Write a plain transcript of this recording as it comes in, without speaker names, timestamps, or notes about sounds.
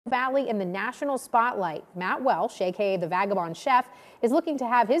Valley in the national spotlight. Matt Welsh, aka the Vagabond Chef, is looking to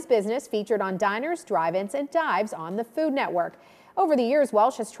have his business featured on diners, drive-ins, and dives on the Food Network. Over the years,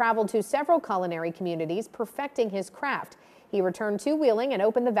 Welsh has traveled to several culinary communities, perfecting his craft. He returned to Wheeling and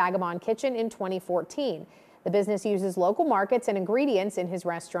opened the Vagabond Kitchen in 2014. The business uses local markets and ingredients in his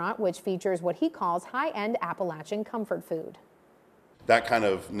restaurant, which features what he calls high-end Appalachian comfort food. That kind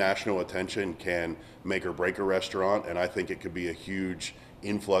of national attention can make or break a restaurant, and I think it could be a huge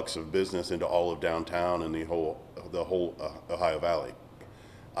influx of business into all of downtown and the whole Ohio Valley.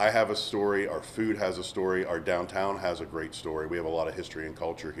 I have a story, our food has a story, our downtown has a great story. We have a lot of history and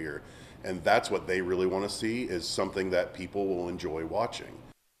culture here, and that's what they really want to see, is something that people will enjoy watching.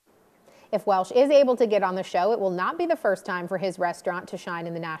 If Welsh is able to get on the show, it will not be the first time for his restaurant to shine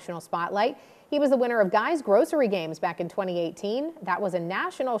in the national spotlight. He was the winner of Guy's Grocery Games back in 2018. That was a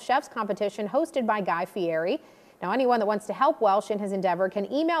national chef's competition hosted by Guy Fieri. Now, anyone that wants to help Welsh in his endeavor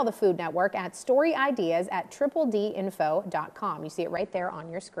can email the Food Network at storyideas@DDinfo.com. You see it right there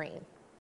on your screen.